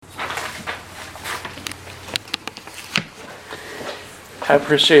I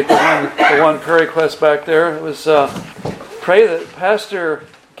appreciate the one prayer request back there. It was pray that Pastor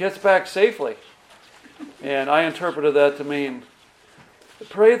gets back safely. And I interpreted that to mean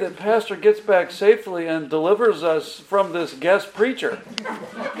pray that Pastor gets back safely and delivers us from this guest preacher.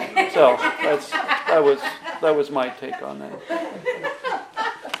 So that was my take on that.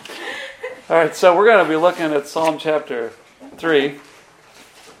 All right, so we're going to be looking at Psalm chapter 3.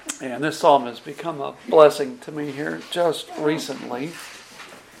 And this psalm has become a blessing to me here just recently.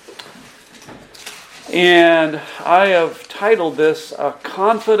 And I have titled this, A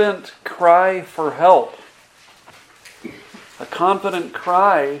Confident Cry for Help. A confident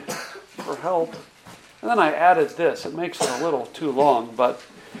cry for help. And then I added this. It makes it a little too long, but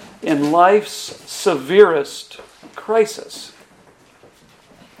in life's severest crisis.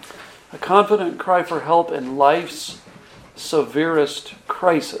 A confident cry for help in life's severest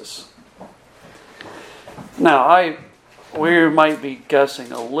crisis. Now, we might be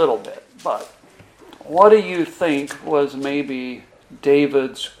guessing a little bit, but what do you think was maybe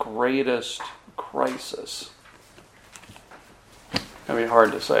David's greatest crisis? That'd be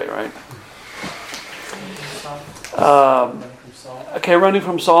hard to say, right? Running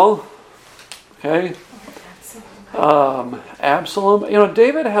from Saul. Okay. Absalom. You know,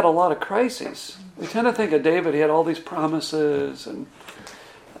 David had a lot of crises. We tend to think of David, he had all these promises,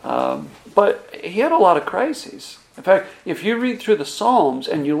 but he had a lot of crises. In fact, if you read through the Psalms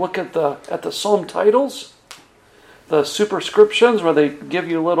and you look at the Psalm titles, the superscriptions where they give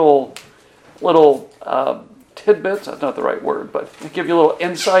you little tidbits, that's not the right word, but they give you little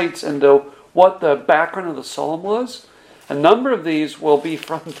insights into what the background of the Psalm was. A number of these will be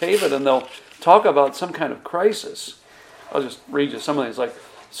from David, and they'll talk about some kind of crisis. I'll just read you some of these, like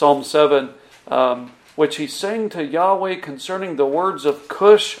Psalm 7, which he sang to Yahweh concerning the words of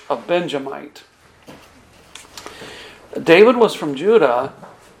Cush, a Benjamite. David was from Judah,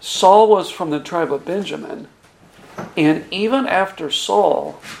 Saul was from the tribe of Benjamin, and even after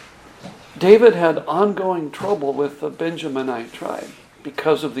Saul, David had ongoing trouble with the Benjaminite tribe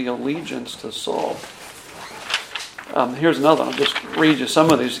because of the allegiance to Saul. Here's another one. I'll just read you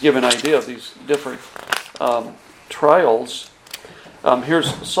some of these to give an idea of these different trials.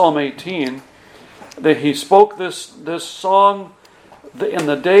 Here's Psalm 18. That he spoke this song in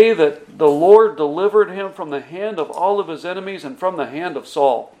the day that the Lord delivered him from the hand of all of his enemies and from the hand of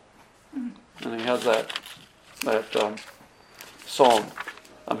Saul. And he has that psalm.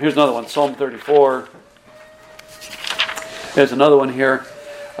 Here's another one, Psalm 34. There's another one here.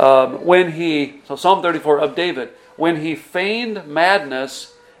 Psalm 34 of David. When he feigned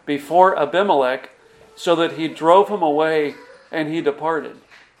madness before Abimelech, so that he drove him away and he departed.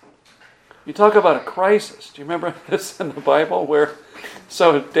 You talk about a crisis. Do you remember this in the Bible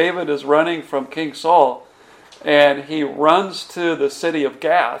so David is running from King Saul and he runs to the city of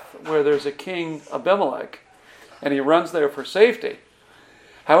Gath where there's a king Abimelech and he runs there for safety.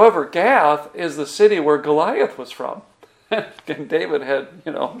 However, Gath is the city where Goliath was from. And David had,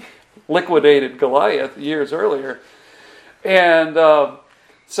 liquidated Goliath years earlier. And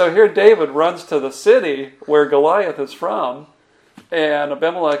so here David runs to the city where Goliath is from. And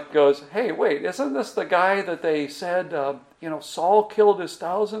Abimelech goes, hey, wait, isn't this the guy that they said, Saul killed his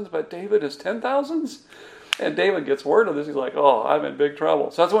thousands, but David his 10,000s? And David gets word of this. He's like, oh, I'm in big trouble.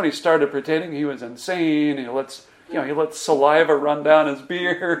 So that's when he started pretending he was insane. He lets saliva run down his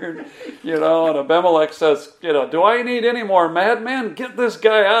beard, and Abimelech says, do I need any more madmen? Get this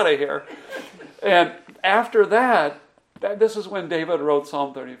guy out of here. And after that, this is when David wrote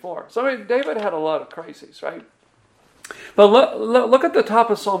Psalm 34. So David had a lot of crises, right? But look at the top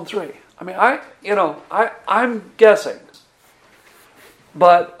of Psalm 3. I'm guessing,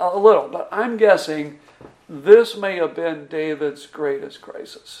 but I'm guessing this may have been David's greatest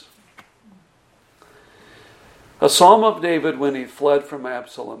crisis. A psalm of David when he fled from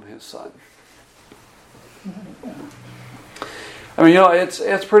Absalom, his son.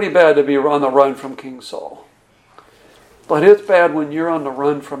 It's pretty bad to be on the run from King Saul. But it's bad when you're on the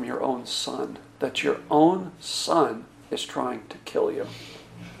run from your own son, that your own son is trying to kill you.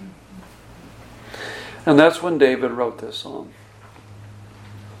 And that's when David wrote this psalm.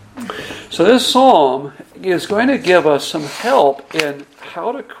 So this psalm is going to give us some help in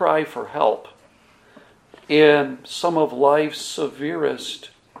how to cry for help in some of life's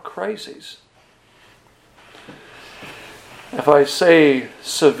severest crises. If I say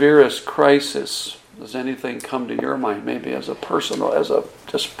severest crisis, does anything come to your mind? Maybe personal.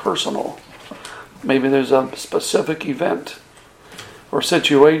 Maybe there's a specific event or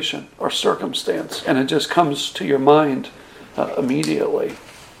situation or circumstance, and it just comes to your mind immediately.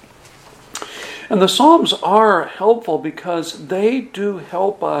 And the Psalms are helpful because they do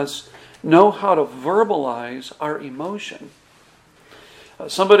help us know how to verbalize our emotion.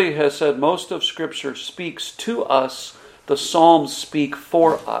 Somebody has said most of Scripture speaks to us, the Psalms speak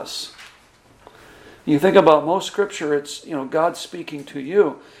for us. You think about most Scripture, it's God speaking to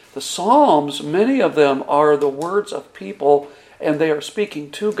you. The Psalms, many of them are the words of people, and they are speaking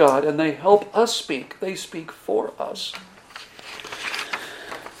to God, and they help us speak. They speak for us.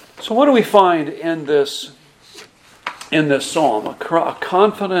 So what do we find in this psalm? A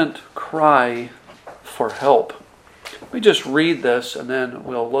confident cry for help. Let me just read this, and then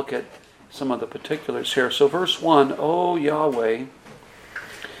we'll look at some of the particulars here. So verse 1, O Yahweh,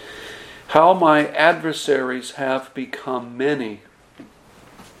 how my adversaries have become many.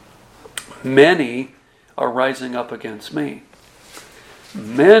 Many are rising up against me.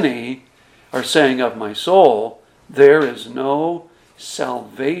 Many are saying of my soul, there is no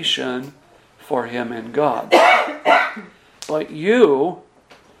salvation for him in God. But you,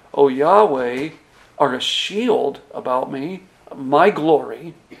 O Yahweh, are a shield about me, my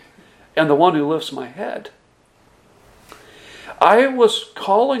glory, and the one who lifts my head. I was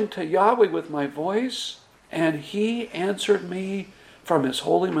calling to Yahweh with my voice, and he answered me from his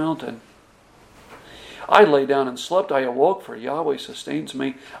holy mountain. I lay down and slept. I awoke, for Yahweh sustains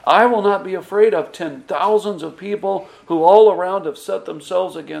me. I will not be afraid of 10,000s of people who all around have set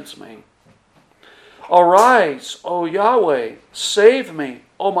themselves against me. Arise, O Yahweh, save me,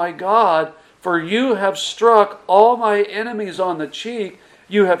 O my God, for you have struck all my enemies on the cheek.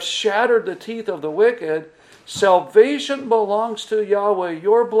 You have shattered the teeth of the wicked. Salvation belongs to Yahweh.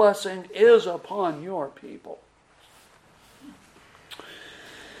 Your blessing is upon your people.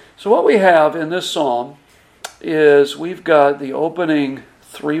 So what we have in this psalm is we've got the opening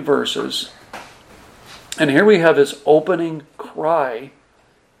 3 verses. And here we have his opening cry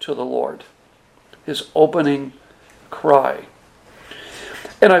to the Lord. His opening cry.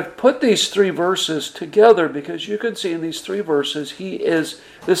 And I've put these 3 verses together because you can see in these 3 verses,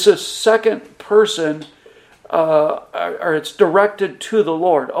 this is second person, or it's directed to the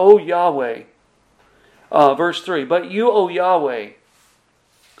Lord. O Yahweh. Verse 3, but you, O Yahweh.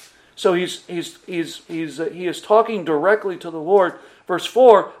 So he is talking directly to the Lord. Verse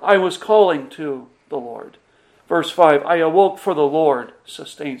 4, I was calling to the Lord. Verse 5, I awoke, for the Lord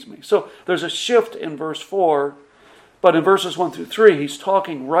sustains me. So there's a shift in verse 4, but in verses 1 through 3, he's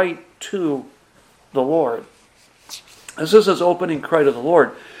talking right to the Lord. This is his opening cry to the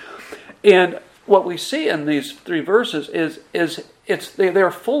Lord. And what we see in these 3 verses is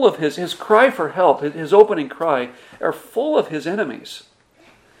they're full of his cry for help, his opening cry, are full of his enemies.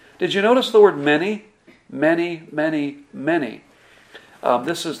 Did you notice the word many? Many, many, many.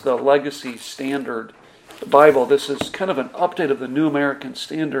 This is the Legacy Standard Bible. This is kind of an update of the New American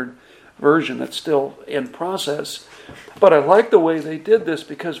Standard Version that's still in process. But I like the way they did this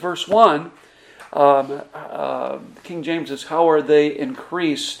because verse 1, King James is, how are they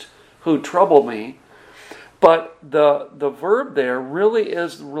increased who trouble me? But the verb there really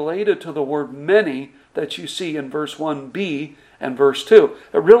is related to the word many that you see in verse 1b and verse 2.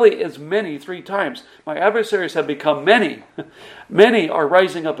 It really is many 3 times. My adversaries have become many. Many are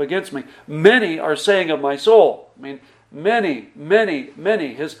rising up against me. Many are saying of my soul. I mean, many, many,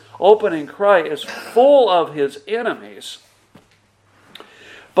 many. His opening cry is full of his enemies.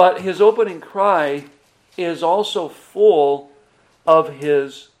 But his opening cry is also full of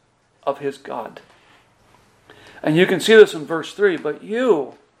his God. And you can see this in verse 3. But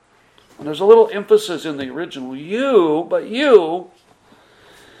you, and there's a little emphasis in the original, you,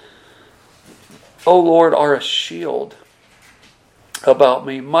 O Lord, are a shield about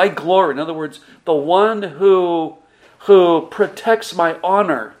me. My glory, in other words, the one who protects my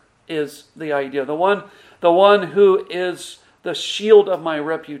honor is the idea. The one who is the shield of my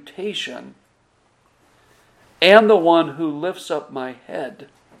reputation, and the one who lifts up my head.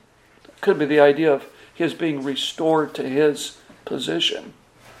 Could be the idea of his being restored to his position.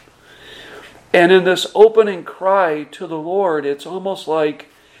 And in this opening cry to the Lord, it's almost like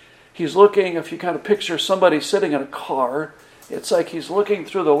he's looking, if you kind of picture somebody sitting in a car, it's like he's looking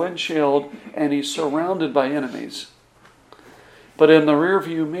through the windshield and he's surrounded by enemies. But in the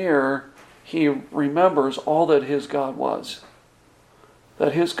rearview mirror, he remembers all that his God was.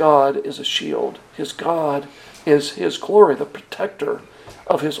 That his God is a shield. His God is his glory, the protector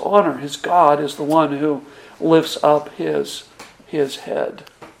of his honor. His God is the one who lifts up his head.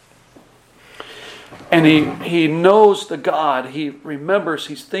 And he knows the God. He remembers,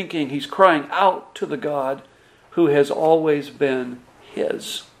 he's thinking, he's crying out to the God who has always been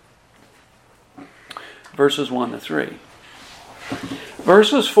his. Verses 1 to 3.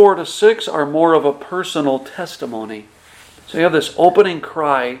 Verses 4 to 6 are more of a personal testimony. So you have this opening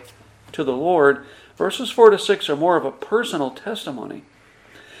cry to the Lord. Verses 4 to 6 are more of a personal testimony.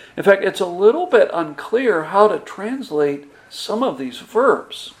 In fact, it's a little bit unclear how to translate some of these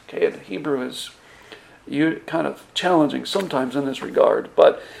verbs. Okay, the Hebrew is kind of challenging sometimes in this regard,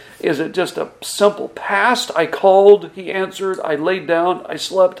 but is it just a simple past? I called, he answered, I laid down, I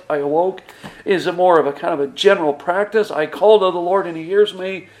slept, I awoke. Is it more of a kind of a general practice? I call to the Lord and he hears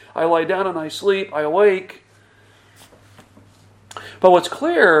me. I lie down and I sleep, I awake. But what's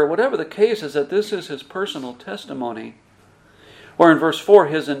clear, whatever the case, is that this is his personal testimony. Where in verse 4,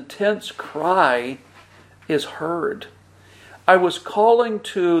 his intense cry is heard. I was calling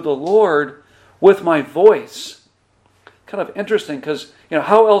to the Lord with my voice. Kind of interesting, because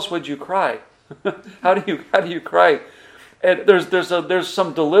how else would you cry? How do you cry? And there's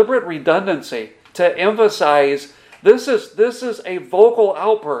some deliberate redundancy to emphasize this is a vocal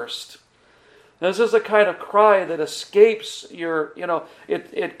outburst. This is a kind of cry that escapes your,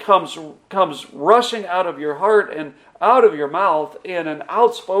 it comes rushing out of your heart and out of your mouth in an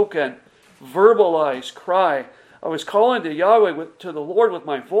outspoken, verbalized cry. I was calling to Yahweh, to the Lord with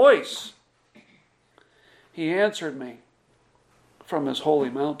my voice. He answered me from his holy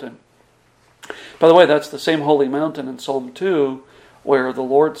mountain. By the way, that's the same holy mountain in Psalm 2 where the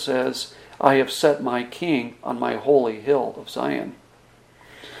Lord says, I have set my king on my holy hill of Zion.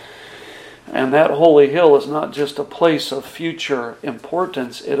 And that holy hill is not just a place of future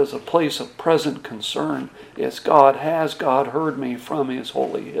importance, it is a place of present concern. Yes, God heard me from his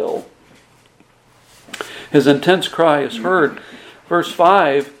holy hill. His intense cry is heard. Verse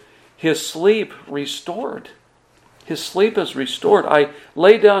 5, his sleep restored. His sleep is restored. I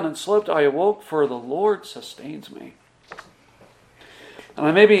lay down and slept. I awoke, for the Lord sustains me. And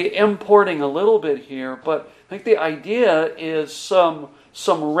I may be importing a little bit here, but I think the idea is some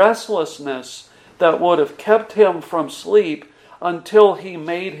restlessness that would have kept him from sleep until he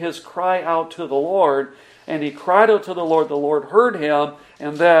made his cry out to the Lord. And he cried out to the Lord heard him,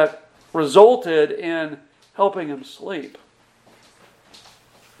 and that resulted in helping him sleep.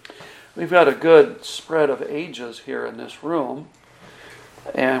 We've got a good spread of ages here in this room.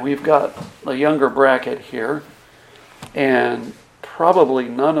 And we've got a younger bracket here. And probably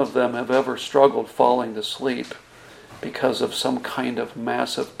none of them have ever struggled falling to sleep because of some kind of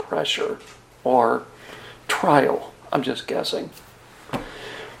massive pressure or trial. I'm just guessing.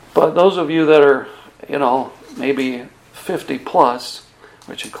 But those of you that are, maybe 50 plus,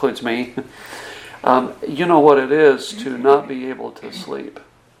 which includes me, you know what it is to not be able to sleep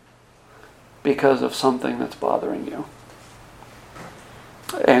because of something that's bothering you.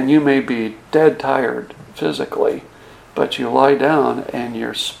 And you may be dead tired physically, but you lie down and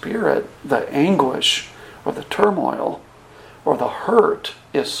your spirit, the anguish or the turmoil or the hurt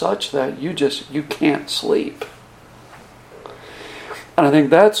is such that you can't sleep. And I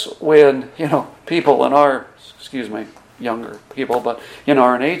think that's when, people in our, younger people, but in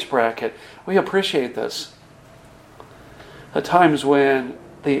our age bracket, we appreciate this. At times when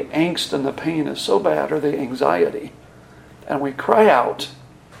the angst and the pain is so bad, or the anxiety, and we cry out,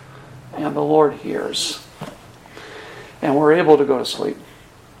 and the Lord hears, and we're able to go to sleep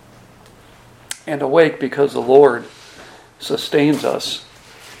and awake because the Lord sustains us.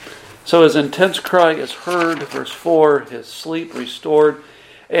 So his intense cry is heard. Verse 4, his sleep restored.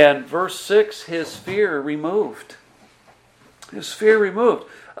 And verse 6, his fear removed. His fear removed.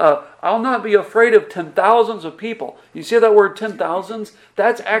 I'll not be afraid of 10,000s of people. You see that word 10,000s?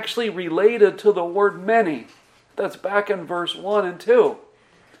 That's actually related to the word many. That's back in verse 1 and 2.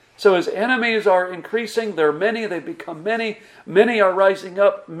 So his enemies are increasing. They're many. They become many. Many are rising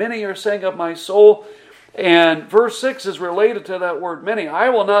up. Many are saying of my soul. And verse 6 is related to that word many. I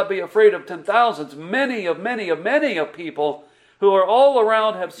will not be afraid of 10,000s. Many of people who are all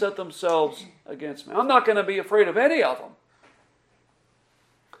around have set themselves against me. I'm not going to be afraid of any of them.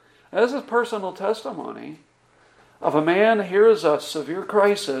 This is personal testimony of a man. Here is a severe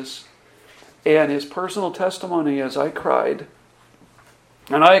crisis, and his personal testimony is, I cried.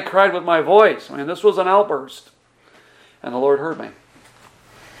 And I cried with my voice. This was an outburst. And the Lord heard me.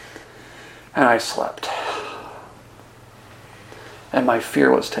 And I slept. And my fear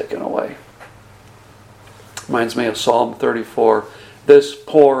was taken away. Reminds me of Psalm 34. This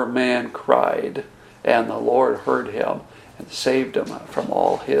poor man cried, and the Lord heard him and saved him from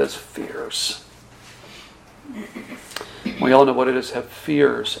all his fears. We all know what it is to have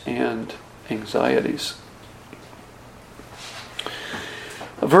fears and anxieties.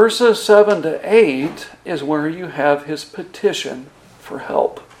 Verses 7 to 8 is where you have his petition for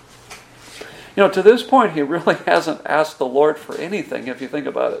help. To this point, he really hasn't asked the Lord for anything, if you think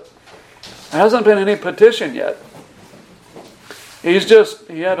about it. There hasn't been any petition yet. He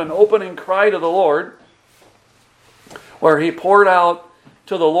had an opening cry to the Lord, where he poured out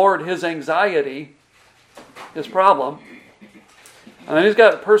to the Lord his anxiety, his problem. And then he's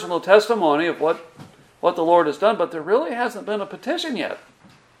got a personal testimony of what the Lord has done, but there really hasn't been a petition yet.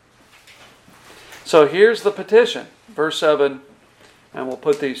 So here's the petition. Verse 7, and we'll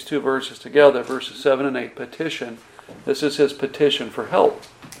put these two verses together, verses 7 and 8. Petition. This is his petition for help.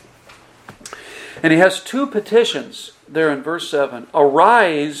 And he has two petitions there in verse 7.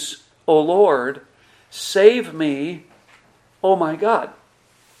 Arise, O Lord, save me, O my God.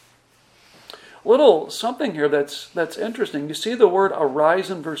 A little something here that's interesting. You see the word arise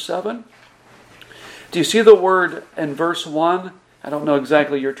in verse 7? Do you see the word in verse 1? I don't know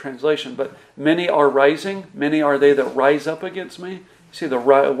exactly your translation, but many are rising. Many are they that rise up against me. See the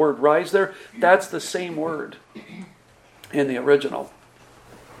word rise there? That's the same word in the original.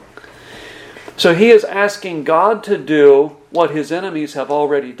 So he is asking God to do what his enemies have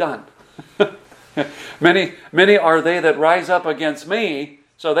already done. Many are they that rise up against me.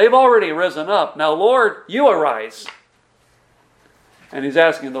 So they've already risen up. Now, Lord, you arise. And he's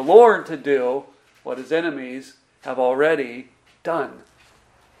asking the Lord to do what his enemies have already done.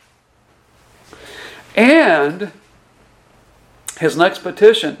 And his next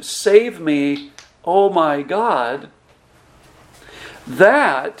petition, save me, O my God,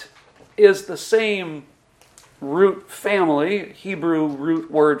 that is the same root family, Hebrew root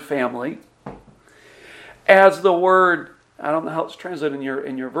word family, as the word, I don't know how it's translated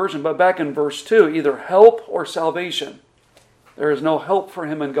in your version, but back in verse 2, either help or salvation. There is no help for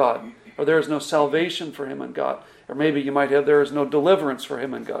him in God, or there is no salvation for him in God. Or maybe you might have, there is no deliverance for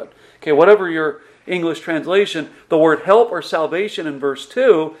him in God. Okay, whatever your English translation, the word help or salvation in verse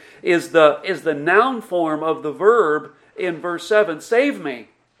 2 is the noun form of the verb in verse 7, save me.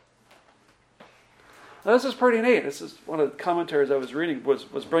 Now, this is pretty neat. This is one of the commentaries I was reading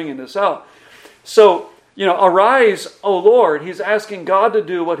was bringing this out. So, arise, O Lord. He's asking God to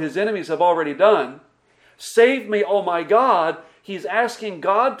do what his enemies have already done. Save me, O my God. He's asking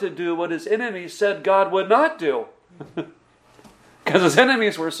God to do what his enemies said God would not do. Because his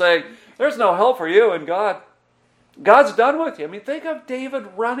enemies were saying, there's no help for you in God. God's done with you. I mean, think of David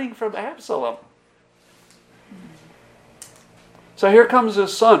running from Absalom. So here comes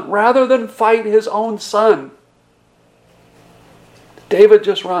his son. Rather than fight his own son, David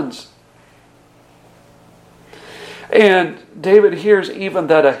just runs. And David hears even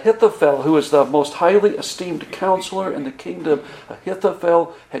that Ahithophel, who is the most highly esteemed counselor in the kingdom,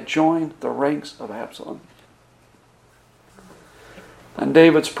 Ahithophel had joined the ranks of Absalom. And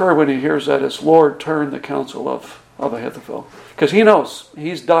David's prayer when he hears that is, Lord, turn the counsel of Ahithophel. Because he knows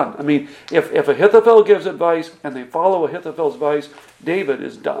he's done. I mean, if Ahithophel gives advice and they follow Ahithophel's advice, David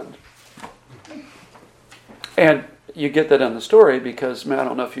is done. And you get that in the story because, I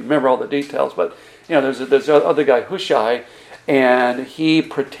don't know if you remember all the details, but there's this other guy, Hushai, and he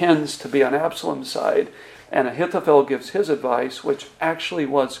pretends to be on Absalom's side, and Ahithophel gives his advice, which actually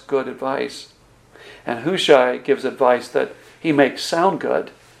was good advice. And Hushai gives advice that he makes sound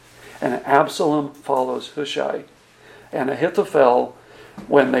good, and Absalom follows Hushai. And Ahithophel,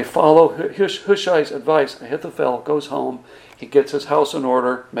 when they follow Hushai's advice, Ahithophel goes home, he gets his house in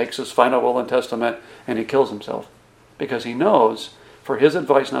order, makes his final will and testament, and he kills himself. Because he knows, for his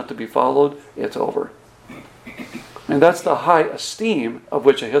advice not to be followed, it's over. And that's the high esteem of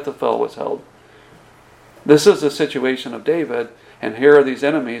which Ahithophel was held. This is the situation of David, and here are these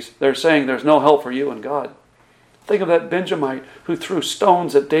enemies. They're saying there's no help for you in God. Think of that Benjamite who threw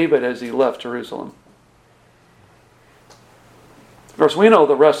stones at David as he left Jerusalem. Of course, we know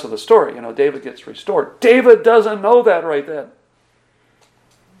the rest of the story. David gets restored. David doesn't know that right then.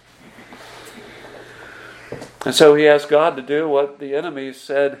 And so he asked God to do what the enemies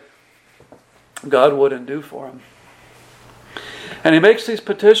said God wouldn't do for him. And he makes these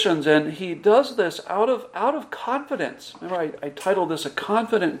petitions, and he does this out of confidence. Remember, I titled this A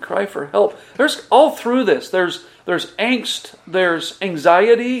Confident Cry for Help. There's all through this. There's angst, there's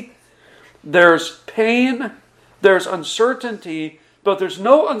anxiety, there's pain, there's uncertainty, but there's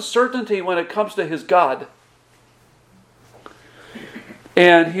no uncertainty when it comes to his God.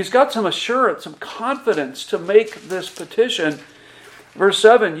 And he's got some assurance, some confidence to make this petition. Verse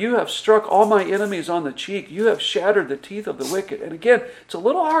 7, you have struck all my enemies on the cheek. You have shattered the teeth of the wicked. And again, it's a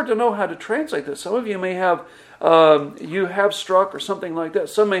little hard to know how to translate this. Some of you may have, you have struck or something like that.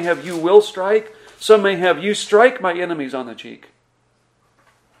 Some may have, you will strike. Some may have, you strike my enemies on the cheek.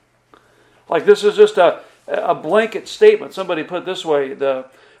 Like this is just a blanket statement. Somebody put it this way, the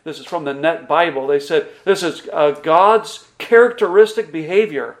this is from the Net Bible, they said this is God's characteristic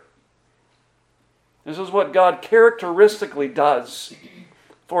behavior. This is what God characteristically does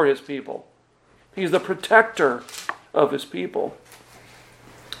for His people. He's the protector of His people.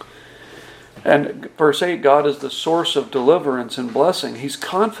 And verse 8, God is the source of deliverance and blessing. He's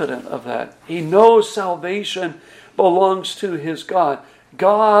confident of that. He knows salvation belongs to his God.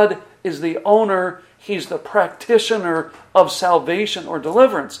 God is the owner. He's the practitioner of salvation or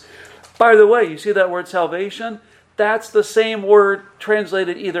deliverance. By the way, you see that word salvation? That's the same word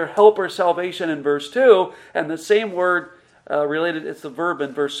translated either help or salvation in verse 2, and the same word related, it's the verb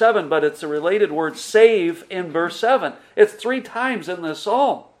in verse 7, but it's the related word save in verse 7. It's 3 times in this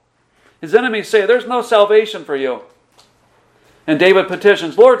psalm. His enemies say, there's no salvation for you. And David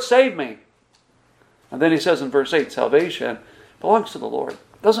petitions, Lord, save me. And then he says in verse 8, salvation belongs to the Lord.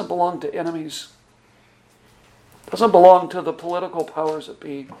 It doesn't belong to enemies. It doesn't belong to the political powers that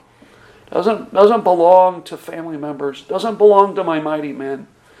be. It doesn't belong to family members. It doesn't belong to my mighty men.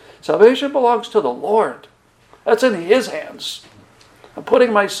 Salvation belongs to the Lord. That's in His hands. I'm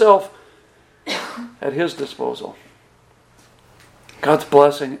putting myself at His disposal. God's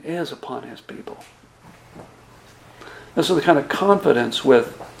blessing is upon His people. This is the kind of confidence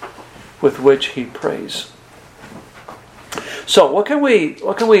with which he prays. So, what can be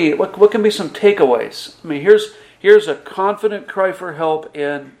some takeaways? I mean, here's a confident cry for help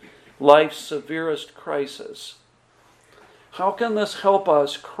in life's severest crisis. How can this help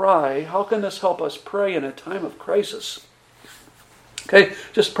us cry? How can this help us pray in a time of crisis? Okay,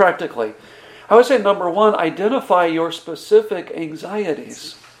 just practically. I would say number 1, identify your specific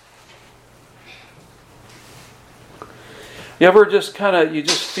anxieties. You ever just you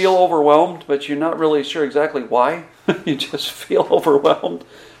just feel overwhelmed, but you're not really sure exactly why? You just feel overwhelmed.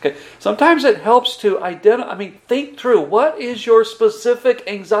 Okay. Sometimes it helps to think through, what is your specific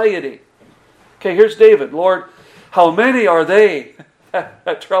anxiety? Okay, here's David. Lord, how many are they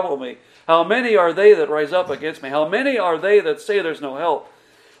that trouble me? How many are they that rise up against me? How many are they that say there's no help?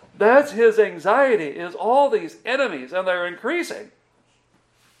 That's his anxiety, is all these enemies, and they're increasing.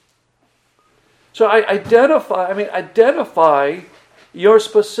 So identify your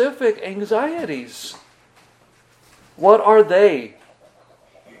specific anxieties. What are they?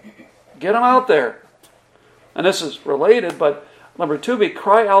 Get them out there. And this is related, but number 2,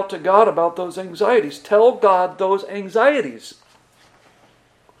 cry out to God about those anxieties. Tell God those anxieties.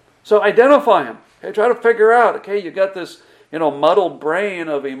 So identify them. Okay, try to figure out, okay, you got this, muddled brain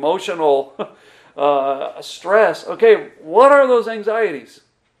of emotional stress. Okay, what are those anxieties?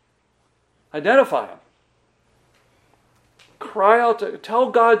 Identify them. Cry out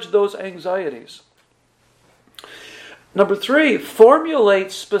tell God those anxieties. Number 3,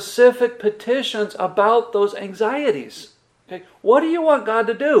 formulate specific petitions about those anxieties. Okay, what do you want God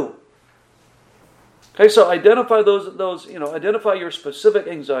to do? Okay, so identify identify your specific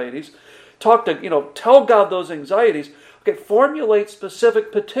anxieties. Tell God those anxieties. Okay, formulate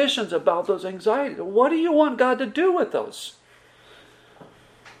specific petitions about those anxieties. What do you want God to do with those?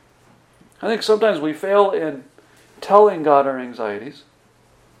 I think sometimes we fail in telling God our anxieties.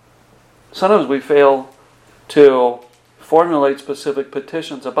 Sometimes we fail to formulate specific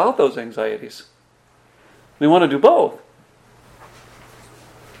petitions about those anxieties. We want to do both.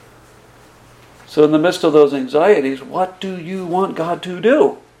 So in the midst of those anxieties, what do you want God to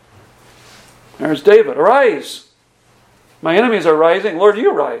do? There's David. Arise. My enemies are rising. Lord,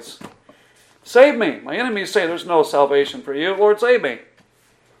 you rise. Save me. My enemies say there's no salvation for you. Lord, save me.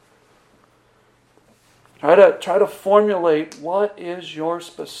 Try to formulate what is your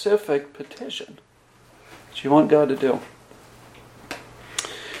specific petition that you want God to do.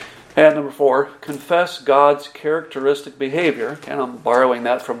 And number 4, confess God's characteristic behavior. And I'm borrowing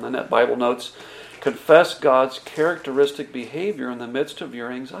that from the Net Bible Notes. Confess God's characteristic behavior in the midst of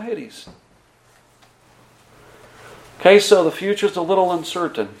your anxieties. Okay, so the future's a little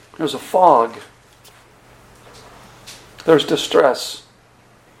uncertain. There's a fog. There's distress.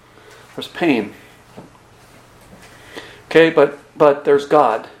 There's pain. Okay, but there's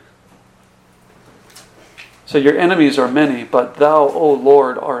God. So your enemies are many, but thou, O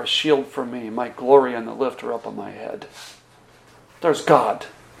Lord, are a shield for me, my glory and the lifter up of my head. There's God.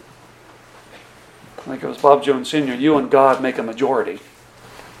 Like it was Bob Jones Sr., you and God make a majority.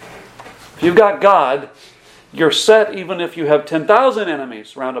 If you've got God, you're set even if you have 10,000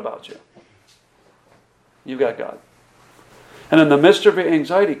 enemies round about you. You've got God. And in the midst of your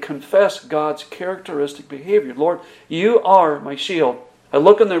anxiety, confess God's characteristic behavior. Lord, you are my shield. I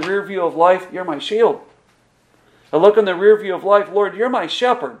look in the rear view of life, you're my shield. I look in the rear view of life, Lord, you're my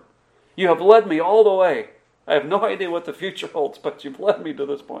shepherd. You have led me all the way. I have no idea what the future holds, but you've led me to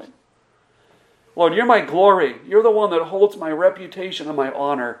this point. Lord, you're my glory. You're the one that holds my reputation and my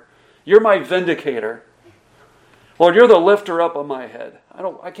honor. You're my vindicator. Lord, you're the lifter up of my head.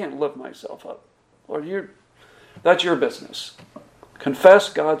 I can't lift myself up. Lord, that's your business. Confess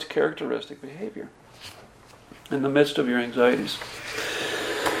God's characteristic behavior in the midst of your anxieties.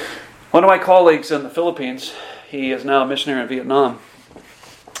 One of my colleagues in the Philippines, he is now a missionary in Vietnam,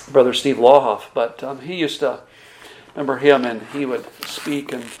 Brother Steve Lawhoff, but he used to, remember him, and he would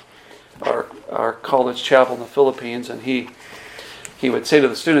speak in our college chapel in the Philippines, and he would say to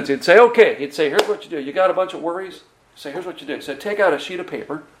the students, he'd say, okay, he'd say, here's what you do. You got a bunch of worries? He'd say, here's what you do. He said, take out a sheet of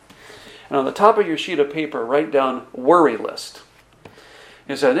paper, and on the top of your sheet of paper, write down worry list.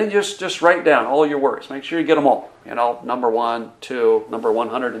 He said, then just write down all your worries. Make sure you get them all. Number 1, 2, number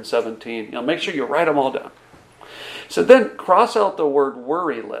 117. Make sure you write them all down. So then cross out the word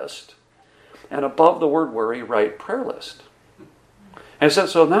worry list, and above the word worry, write prayer list. And he said,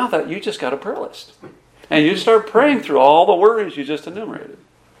 so now that you just got a prayer list. And you start praying through all the worries you just enumerated.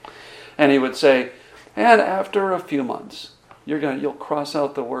 And he would say, and after a few months, you'll cross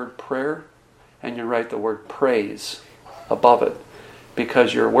out the word prayer, and you write the word praise above it.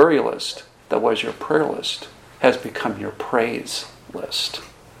 Because your worry list, that was your prayer list, has become your praise list.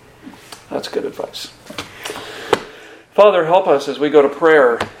 That's good advice. Father, help us as we go to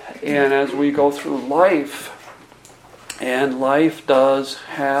prayer and as we go through life. And life does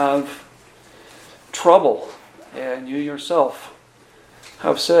have trouble. And you yourself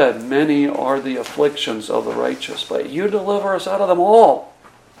have said, many are the afflictions of the righteous, but you deliver us out of them all.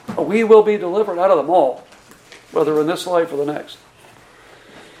 We will be delivered out of them all, whether in this life or the next.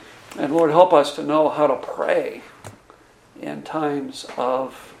 And Lord, help us to know how to pray in times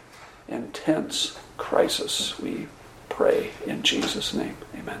of intense crisis. We pray in Jesus' name.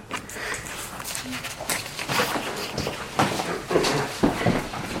 Amen.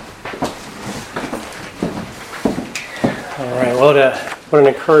 All right, what an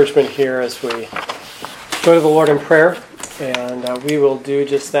encouragement here as we go to the Lord in prayer. And we will do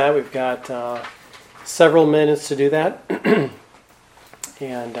just that. We've got several minutes to do that.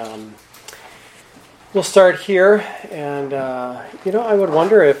 And we'll start here. And, I would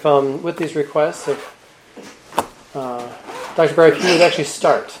wonder if, with these requests, if Dr. Barry, if you would actually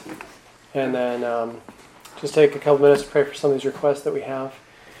start. And then just take a couple minutes to pray for some of these requests that we have.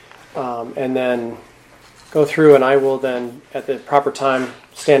 And then go through, and I will then, at the proper time,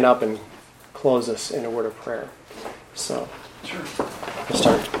 stand up and close us in a word of prayer. So, sure. We'll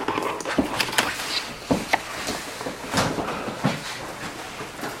start.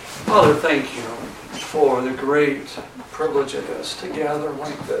 Father, thank you for the great privilege it is to gather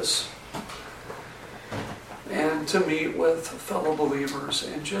like this and to meet with fellow believers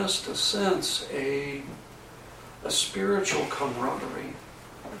and just to sense a spiritual camaraderie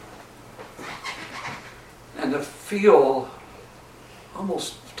and to feel,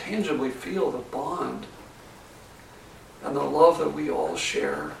 almost tangibly feel the bond and the love that we all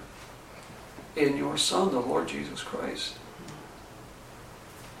share in your Son, the Lord Jesus Christ.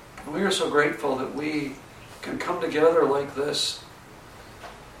 And we are so grateful that we can come together like this,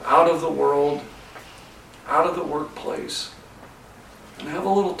 out of the world, out of the workplace, and have a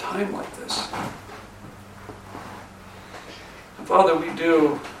little time like this. And Father, we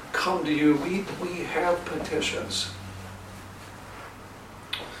do come to you. We have petitions.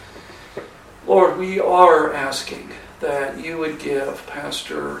 Lord, we are asking that you would give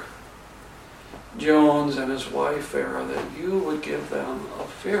Pastor Jones and his wife, Farah, that you would give them a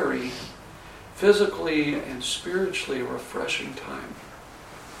very physically and spiritually refreshing time.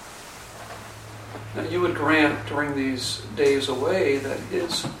 That you would grant during these days away that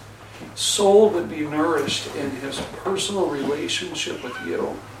his soul would be nourished in his personal relationship with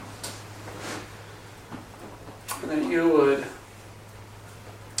you. And that you would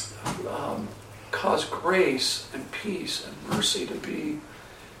cause grace and peace and mercy to be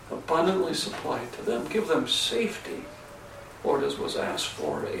abundantly supplied to them. Give them safety, Lord, as was asked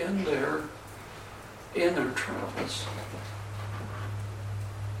for in their travels.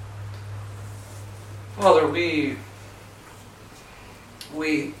 Father, we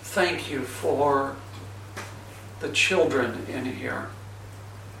thank you for the children in here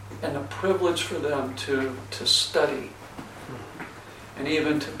and the privilege for them to study and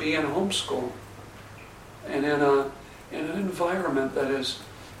even to be in homeschool and in an environment that is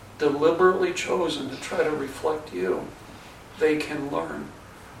deliberately chosen to try to reflect you. They can learn.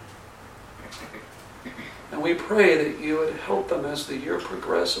 And we pray that you would help them as the year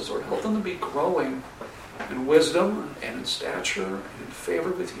progresses, or help them to be growing in wisdom and in stature and in favor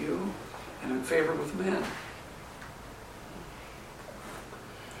with you and in favor with men.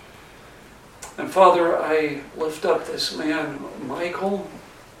 Father, I lift up this man, Michael.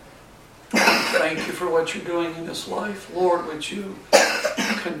 Thank you for what you're doing in his life. Lord, would you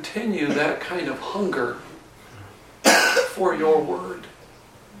continue that kind of hunger for your word.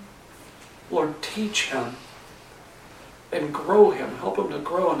 Lord, teach him and grow him. Help him to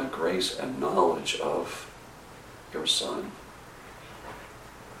grow in the grace and knowledge of your Son.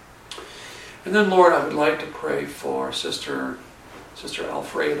 And then, Lord, I would like to pray for Sister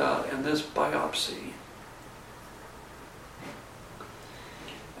Alfreda and this biopsy.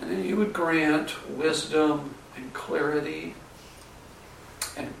 And then you would grant wisdom and clarity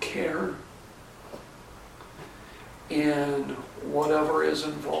and care in whatever is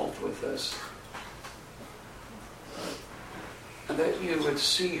involved with this. And that you would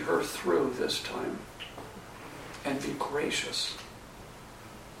see her through this time and be gracious.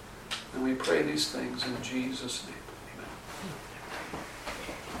 And we pray these things in Jesus' name.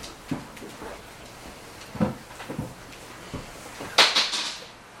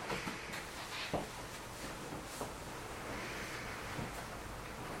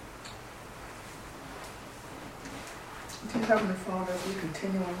 Dear Heavenly Father, as we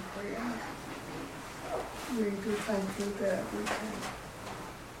continue in prayer, we do thank you that we can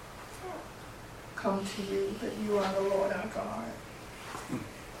come to you, that you are the Lord our God.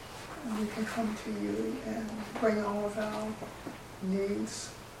 And we can come to you and bring all of our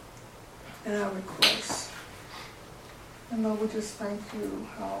needs and our requests. And Lord, we just thank you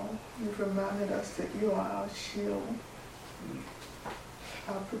how you've reminded us that you are our shield,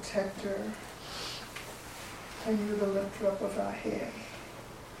 our protector, and you're the lifter up of our head.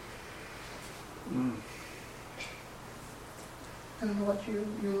 And Lord, you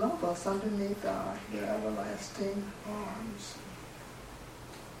love us underneath your everlasting arms.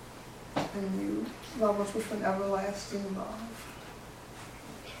 And you love us with an everlasting love.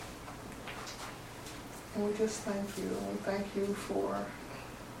 And we just thank you. And we thank you for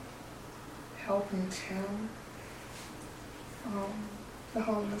helping Tim, the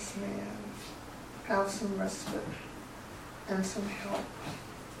homeless man, have some respite and some help.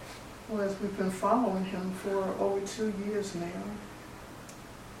 Well, as we've been following him for over 2 years now.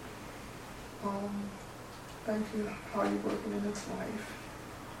 Thank you how you're working in his life.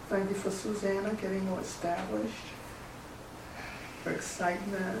 Thank you for Susanna getting more established, her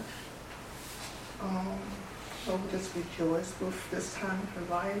excitement. So we just rejoice with this time of her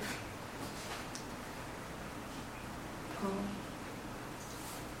life.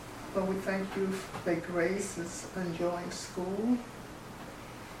 But we thank you that Grace is enjoying school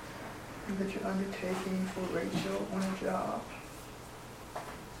and that you're undertaking for Rachel on a job.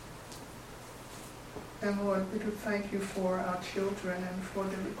 And Lord, we do thank you for our children and for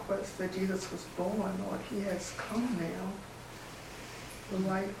the request that Jesus was born. Lord, he has come now, the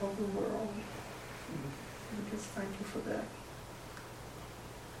light of the world. And we just thank you for that.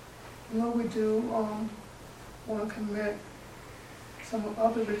 And Lord, we do want to commit some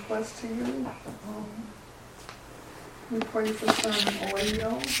other requests to you. We pray for some audio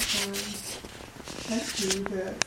and thank you that